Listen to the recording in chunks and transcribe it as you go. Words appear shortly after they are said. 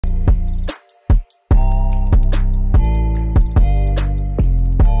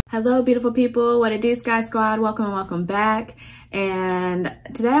Hello, beautiful people. What it do, Sky Squad? Welcome and welcome back. And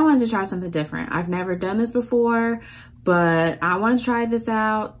today I wanted to try something different. I've never done this before, but I want to try this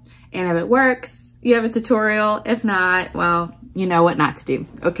out. And if it works, you have a tutorial. If not, well, you know what not to do.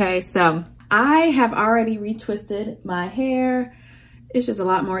 Okay, so I have already retwisted my hair. It's just a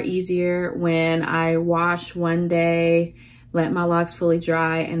lot more easier when I wash one day, let my locks fully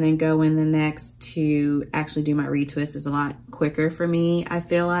dry, and then go in the next to actually do my retwist. Is a lot quicker for me, I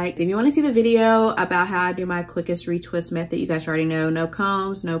feel like. If you want to see the video about how I do my quickest retwist method, you guys already know, no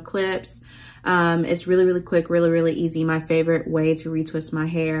combs, no clips. It's really, really quick, really, really easy. My favorite way to retwist my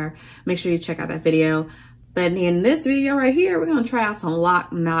hair. Make sure you check out that video. But in this video right here, we're gonna try out some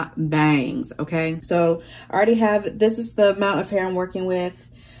lock knot bangs, okay? So I already have, this is the amount of hair I'm working with.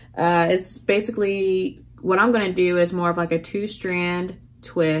 It's basically, what I'm gonna do is more of like a 2-strand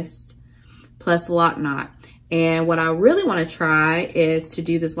twist plus lock knot. And what I really wanna try is to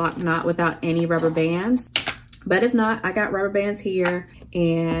do this lock knot without any rubber bands. But if not, I got rubber bands here,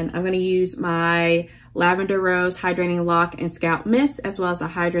 and I'm gonna use my Lavender Rose Hydrating Lock and Scalp Mist, as well as a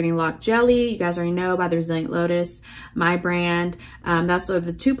Hydrating Lock Jelly. You guys already know about the Resilient Lotus, my brand. That's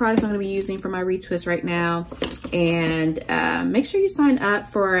the two products I'm gonna be using for my retwist right now. And make sure you sign up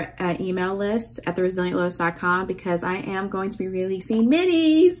for an email list at theresilientlotus.com because I am going to be releasing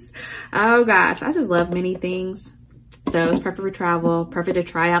minis. Oh gosh, I just love mini things. So it's perfect for travel, perfect to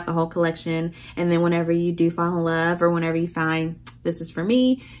try out the whole collection. And then whenever you do fall in love or whenever you find this is for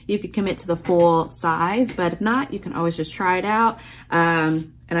me, you could commit to the full size. But if not, you can always just try it out.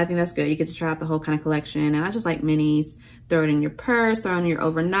 And I think that's good. You get to try out the whole kind of collection. And I just like minis. Throw it in your purse, throw it in your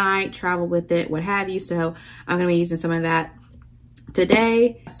overnight, travel with it, what have you. So I'm going to be using some of that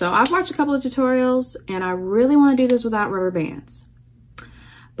today. So I've watched a couple of tutorials and I really want to do this without rubber bands.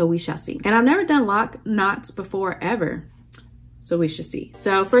 But we shall see. And I've never done lock knots before ever. So we should see.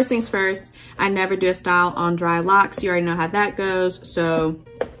 So first things first, I never do a style on dry locks. You already know how that goes. So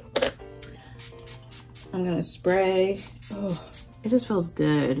I'm gonna spray. Oh, it just feels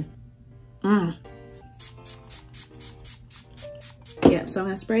good. Yep, so I'm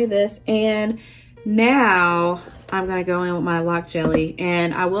gonna spray this. And now I'm gonna go in with my lock jelly.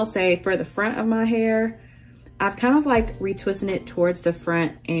 And I will say for the front of my hair, I've kind of like retwisting it towards the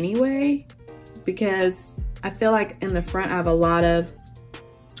front anyway, because I feel like in the front I have a lot of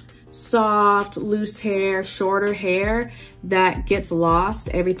soft, loose hair, shorter hair that gets lost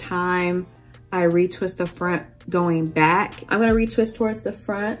every time I retwist the front going back. I'm gonna retwist towards the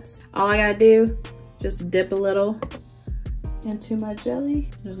front. All I gotta do, just dip a little into my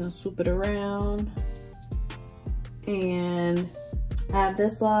jelly. I'm just gonna swoop it around. And I have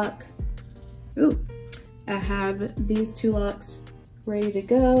this lock. Ooh. I have these two locks ready to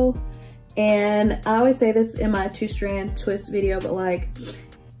go. And I always say this in my 2-strand twist video, but like,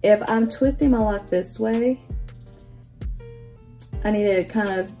 if I'm twisting my lock this way, I need to kind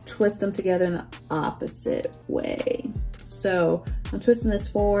of twist them together in the opposite way. So I'm twisting this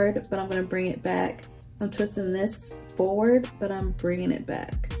forward, but I'm gonna bring it back. I'm twisting this forward, but I'm bringing it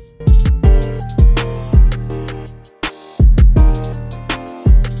back.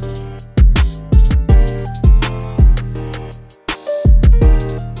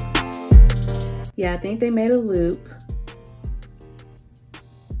 Yeah, I think they made a loop.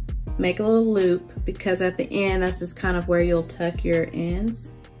 Make a little loop because at the end, that's just kind of where you'll tuck your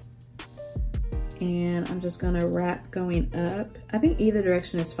ends. And I'm just gonna wrap going up. I think either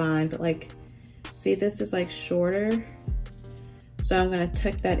direction is fine, but like, see, this is like shorter. So I'm gonna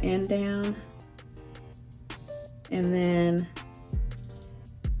tuck that end down and then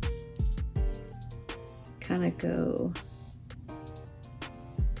kind of go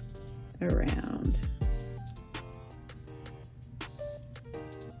around.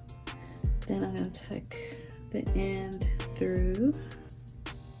 Then I'm gonna tuck the end through.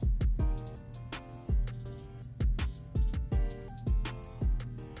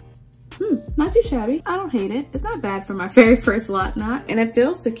 Not too shabby. I don't hate it. It's not bad for my very first lock knot. And it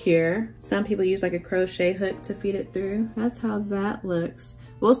feels secure. Some people use like a crochet hook to feed it through. That's how that looks.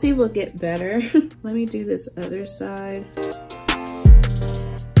 We'll see if we'll get better. Let me do this other side.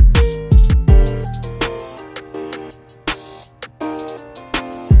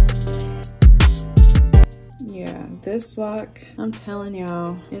 This lock, I'm telling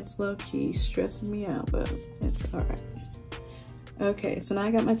y'all, it's low-key stressing me out, but it's all right. Okay, so now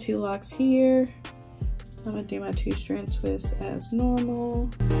I got my 2 locks here. I'm gonna do my 2-strand twist as normal.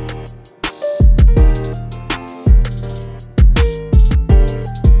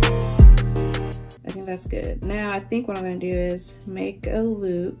 I think that's good. Now I think what I'm gonna do is make a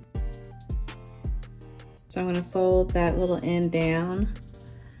loop. So I'm gonna fold that little end down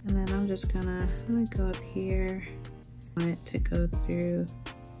And then I'm just gonna go up here. I want it to go through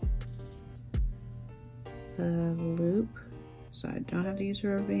the loop, so I don't have to use a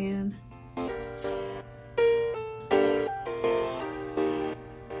rubber band.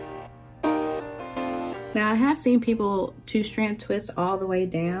 Now I have seen people 2-strand twist all the way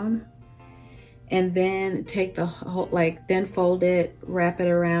down and then take the whole, like then fold it, wrap it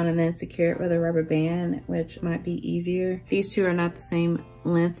around, and then secure it with a rubber band, which might be easier. These two are not the same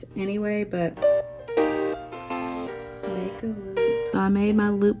length anyway, but make a loop. So I made my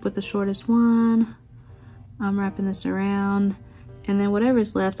loop with the shortest one. I'm wrapping this around, and then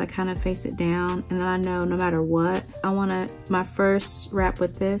whatever's left, I kind of face it down, and then I know no matter what, my first wrap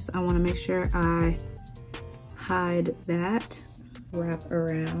with this, I wanna make sure I hide that, wrap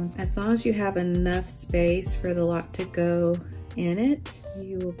around. As long as you have enough space for the lock to go in it,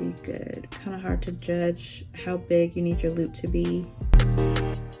 you will be good. Kind of hard to judge how big you need your loop to be.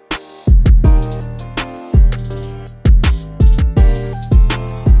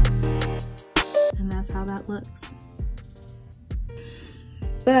 And that's how that looks.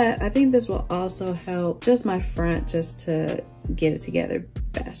 But I think this will also help just my front just to get it together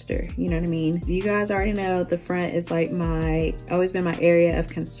faster, you know what I mean? You guys already know the front is like always been my area of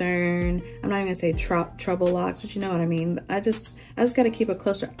concern. I'm not even gonna say trouble locks, but you know what I mean. I just gotta keep a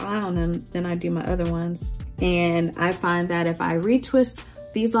closer eye on them than I do my other ones. And I find that if I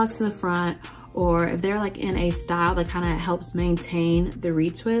retwist these locks to the front, or if they're like in a style that kind of helps maintain the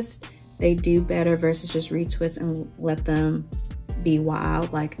retwist, they do better versus just retwist and let them be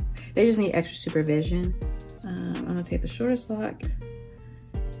wild. Like, they just need extra supervision. I'm gonna take the shortest lock.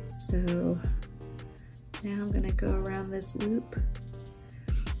 So now I'm gonna go around this loop.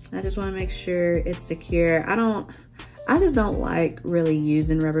 I just wanna make sure it's secure. I just don't like really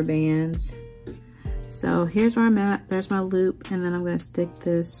using rubber bands. So here's where I'm at. There's my loop, and then I'm gonna stick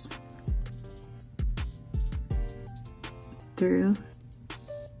this through.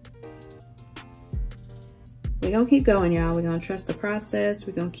 We're gonna keep going, y'all. We're gonna trust the process.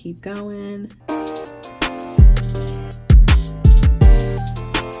 We're gonna keep going.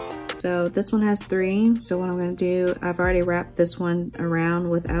 So this one has 3. So what I'm gonna do, I've already wrapped this one around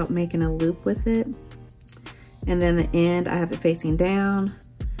without making a loop with it. And then the end, I have it facing down.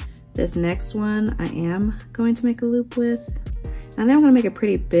 This next one, I am going to make a loop with. And then I'm gonna make a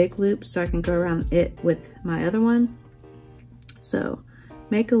pretty big loop so I can go around it with my other one. So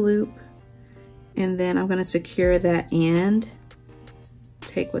make a loop. And then I'm gonna secure that end,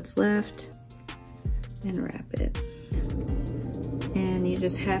 take what's left, and wrap it. And you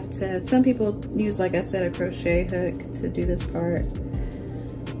just have to, some people use, like I said, a crochet hook to do this part.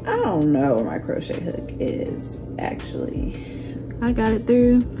 I don't know where my crochet hook is, actually. I got it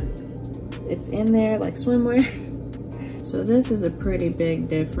through. It's in there like swimwear. So this is a pretty big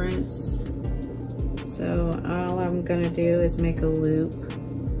difference. So all I'm gonna do is make a loop.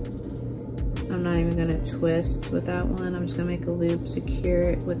 I'm not even gonna twist with that one. I'm just gonna make a loop, secure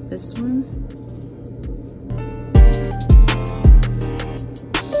it with this one.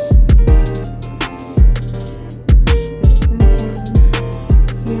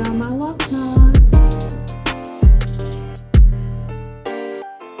 Here are my lock knots.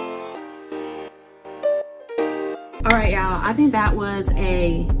 All right, y'all, I think that was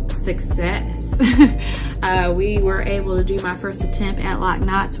a success. We were able to do my first attempt at lock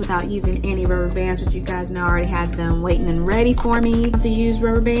knots without using any rubber bands, which you guys know I already had them waiting and ready for me to use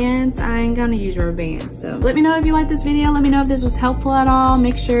rubber bands. I ain't gonna use rubber bands. So let me know if you like this video. Let me know if this was helpful at all.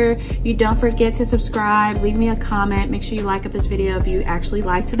 Make sure you don't forget to subscribe. Leave me a comment. Make sure you like up this video if you actually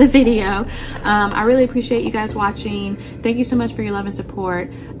liked the video. I really appreciate you guys watching. Thank you so much for your love and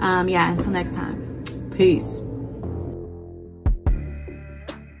support. Yeah, until next time. Peace.